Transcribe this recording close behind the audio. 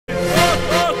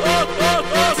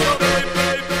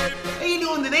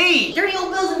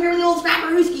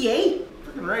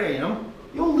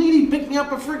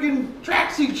friggin'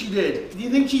 tracksuit she did. Do you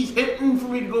think she's hitting for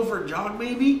me to go for a jog,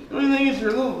 maybe? The only thing is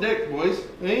her little dick, boys.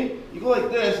 Hey, you go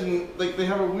like this, and like they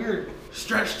have a weird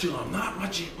stretch to them. Not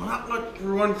much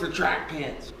for one for track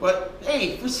pants. But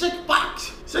hey, for $6.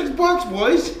 $6,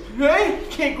 boys. Hey,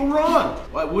 can't go wrong.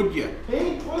 Why would you?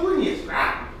 Hey, why wouldn't you?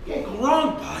 Scrap. Can't go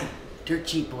wrong, bud. Dirt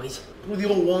cheap, boys. Go to the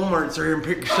old Walmarts there and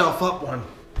pick yourself up one.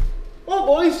 Well,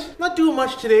 boys, not doing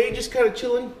much today. Just kind of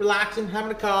chilling, relaxing,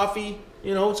 having a coffee.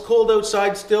 You know, it's cold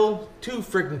outside still. Too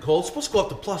freaking cold. It's supposed to go up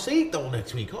to +8 though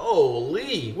next week.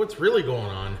 Holy, what's really going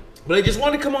on? But I just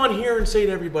wanted to come on here and say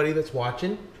to everybody that's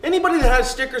watching, anybody that has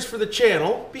stickers for the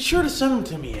channel, be sure to send them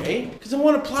to me, eh? Because I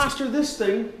want to plaster this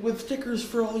thing with stickers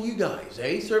for all you guys,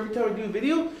 eh? So every time I do a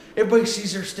video, everybody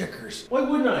sees their stickers. Why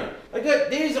wouldn't I? I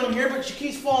got Days on here, but she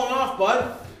keeps falling off,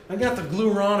 bud. I got the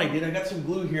glue her on, I got some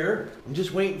glue here. I'm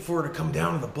just waiting for it to come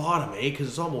down to the bottom, eh? Because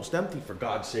it's almost empty, for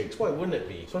God's sakes. Why wouldn't it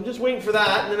be? So I'm just waiting for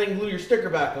that, and then I can glue your sticker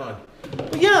back on.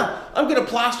 But yeah, I'm gonna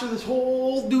plaster this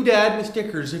whole doodad with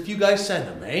stickers if you guys send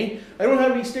them, eh? I don't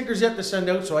have any stickers yet to send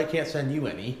out, so I can't send you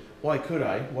any. Why could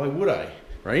I? Why would I?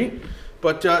 Right?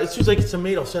 But as soon as I get some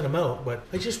made, I'll send them out. But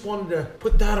I just wanted to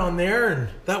put that on there, and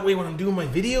that way when I'm doing my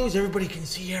videos, everybody can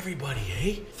see everybody,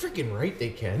 eh? Freaking right they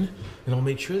can. And I'll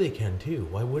make sure they can too.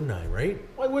 Why wouldn't I, right?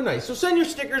 Why wouldn't I? So send your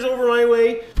stickers over my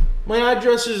way. My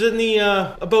address is in the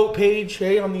About page,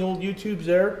 hey, on the old YouTubes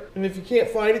there. And if you can't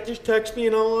find it, just text me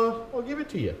and I'll give it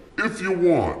to you. If you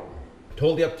want.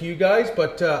 Totally up to you guys,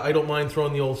 but I don't mind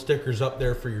throwing the old stickers up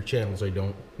there for your channels, I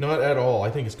don't. Not at all.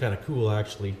 I think it's kind of cool,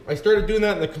 actually. I started doing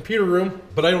that in the computer room,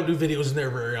 but I don't do videos in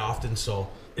there very often, so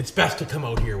it's best to come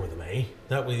out here with them, eh?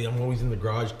 That way I'm always in the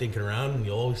garage dinking around, and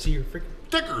you'll always see your freaking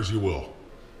Stickers, you will.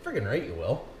 Friggin' right you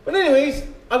will. But anyways,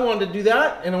 I wanted to do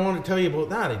that, and I wanted to tell you about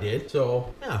that I did.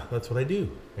 So, yeah, that's what I do,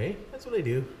 eh? That's what I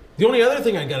do. The only other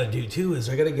thing I gotta do too is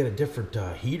I gotta get a different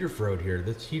heater for out here.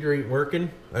 This heater ain't working.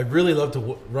 I'd really love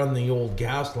to run the old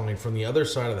gas line from the other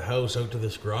side of the house out to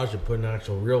this garage and put an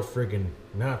actual real friggin'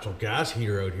 natural gas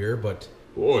heater out here, but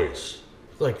Boys.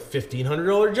 it's like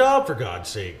 $1,500 job for God's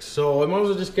sakes. So I might as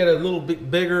well just get a little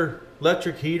bit bigger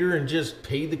electric heater and just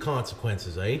pay the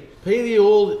consequences, eh? Pay the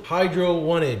old hydro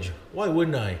 1-inch. Why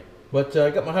wouldn't I? But I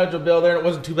got my hydro bill there, and it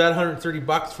wasn't too bad,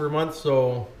 $130 for a month,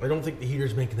 so I don't think the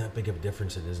heater's making that big of a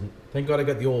difference, it isn't. Thank God I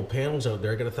got the old panels out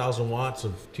there. I got 1,000 watts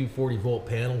of 240 volt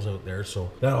panels out there,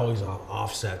 so that always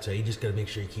offsets, eh? You just gotta make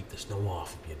sure you keep the snow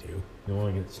off if you do. You don't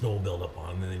wanna get snow build up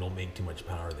on them, and they don't make too much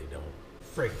power, they don't.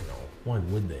 Frick no, why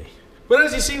would they? But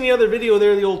as you see in the other video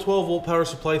there, the old 12 volt power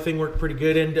supply thing worked pretty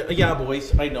good. And yeah,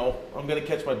 boys, I know, I'm gonna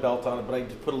catch my belt on it, but I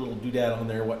just put a little doodad on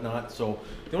there and whatnot. So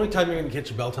the only time you're gonna catch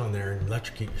your belt on there and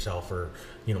electrocute yourself or,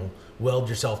 you know, weld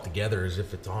yourself together is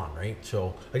if it's on, right?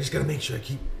 So I just gotta make sure I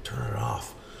keep turning it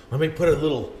off. I may put a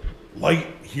little light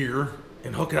here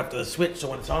and hook it up to the switch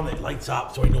so when it's on, it lights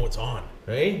up so I know it's on,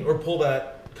 right? Or pull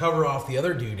that cover off the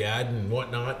other doodad and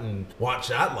whatnot and watch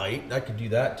that light. I could do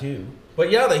that too. But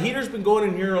yeah, the heater's been going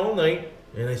in here all night,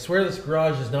 and I swear this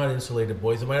garage is not insulated,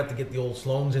 boys. I might have to get the old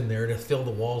Sloans in there to fill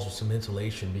the walls with some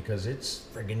insulation because it's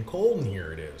friggin' cold in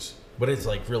here, it is. But it's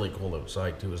like really cold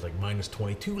outside too. It was like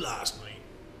 -22 last night.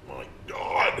 My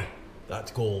God.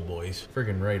 That's cold, boys.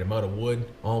 Friggin' right, I'm out of wood,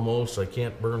 almost. I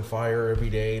can't burn fire every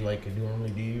day like I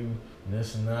normally do, and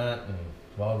this and that, and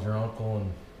Bob's your uncle,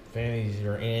 and Fanny's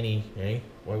your Annie, eh?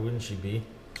 Why wouldn't she be?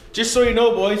 Just so you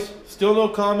know, boys, still no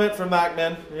comment from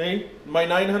Mechman, eh? My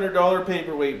 $900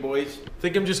 paperweight, boys.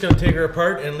 Think I'm just gonna take her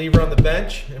apart and leave her on the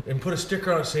bench and put a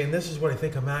sticker on it saying, this is what I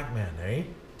think of Mechman, eh?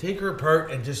 Take her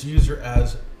apart and just use her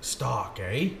as stock,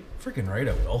 eh? Freaking right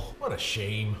I will. What a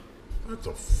shame. That's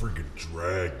a friggin'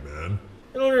 drag, man.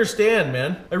 I don't understand,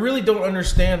 man. I really don't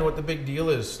understand what the big deal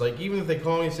is. Like, even if they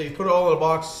call me and say, put it all in a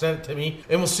box, send it to me,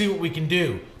 and we'll see what we can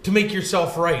do to make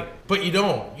yourself right. But you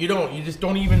don't. You don't. You just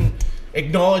don't even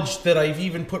acknowledge that I've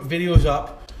even put videos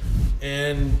up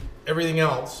and everything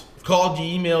else. Called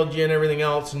you, emailed you, and everything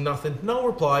else, and nothing. No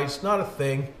replies. Not a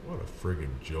thing. What a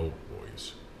friggin' joke,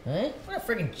 boys. Huh? What a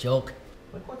friggin' joke.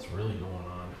 Like, what's really going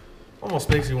on? Almost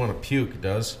makes me want to puke, it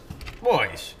does.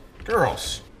 Boys.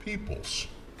 Girls. Peoples.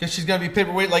 Guess she's gotta be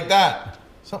paperweight like that.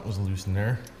 Something's loose in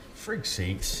there. Frig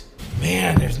sakes.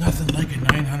 Man, there's nothing like a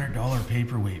 $900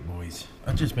 paperweight, boys.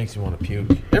 That just makes me want to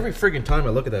puke. Every friggin' time I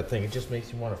look at that thing, it just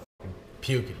makes me want to fucking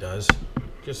puke, it does.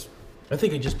 I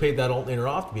think I just paid that alternator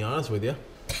off, to be honest with you.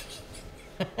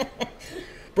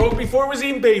 Broke before it was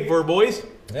even paid for, boys.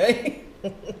 Hey?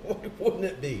 Why wouldn't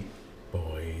it be?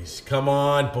 Boys, come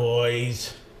on,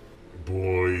 boys.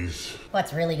 Boys.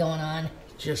 What's really going on?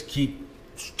 Just keep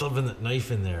stuffing that knife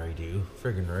in there, I do.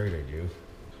 Friggin' right I do.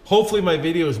 Hopefully my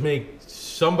videos make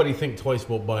somebody think twice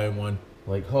about buying one.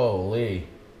 Like, holy.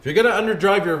 If you're gonna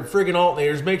underdrive your friggin'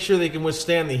 alternators, make sure they can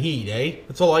withstand the heat, eh?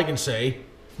 That's all I can say.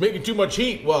 Making too much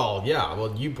heat? Well, yeah,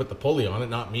 well, you put the pulley on it,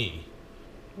 not me.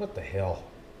 What the hell?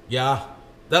 Yeah,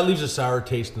 that leaves a sour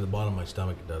taste in the bottom of my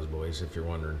stomach, it does, boys, if you're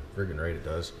wondering. Friggin' right it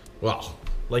does. Well,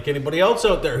 like anybody else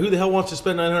out there, who the hell wants to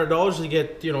spend $900 to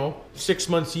get, 6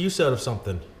 months use out of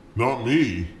something? Not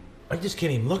me. I just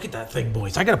can't even look at that thing,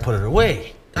 boys. I gotta put it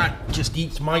away. That just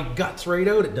eats my guts right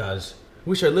out, it does.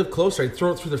 Wish I lived closer. I'd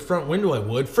throw it through the front window, I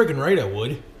would. Friggin' right I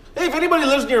would. Hey, if anybody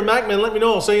lives near Mechman, let me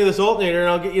know. I'll send you this alternator and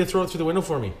I'll get you to throw it through the window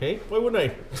for me. Hey, why wouldn't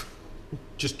I?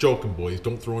 Just joking, boys.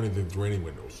 Don't throw anything through any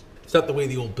windows. It's not the way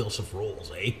the old BillSiff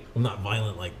rolls, eh? I'm not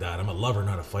violent like that. I'm a lover,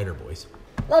 not a fighter, boys.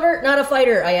 Lover, not a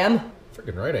fighter, I am.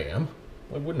 Friggin' right I am.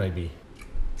 Why wouldn't I be?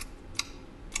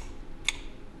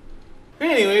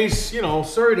 Anyways,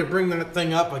 sorry to bring that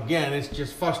thing up again. It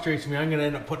just frustrates me. I'm going to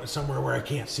end up putting it somewhere where I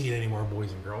can't see it anymore,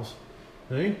 boys and girls.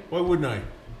 Hey, why wouldn't I?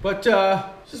 But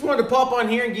just wanted to pop on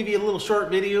here and give you a little short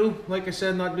video. Like I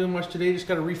said, not doing much today. Just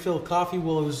got to refill coffee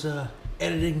while I was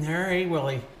editing there,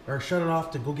 eh? Or shut it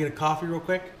off to go get a coffee real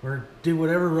quick. Or do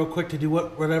whatever real quick to do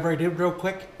whatever I did real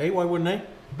quick. Hey, why wouldn't I?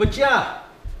 But yeah,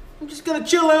 I'm just going to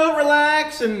chill out,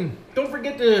 relax, and don't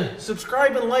forget to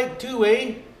subscribe and like too,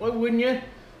 eh? Why wouldn't you?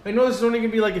 I know this is only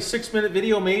going to be like a 6-minute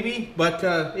video maybe, but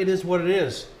it is what it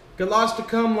is. Got lots to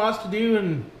come, lots to do,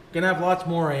 and gonna have lots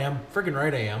more, I am. Friggin'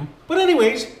 right I am. But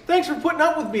anyways, thanks for putting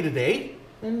up with me today.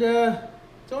 And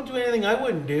don't do anything I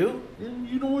wouldn't do. And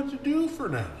you know what to do for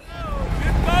now.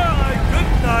 Goodbye,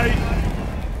 good night.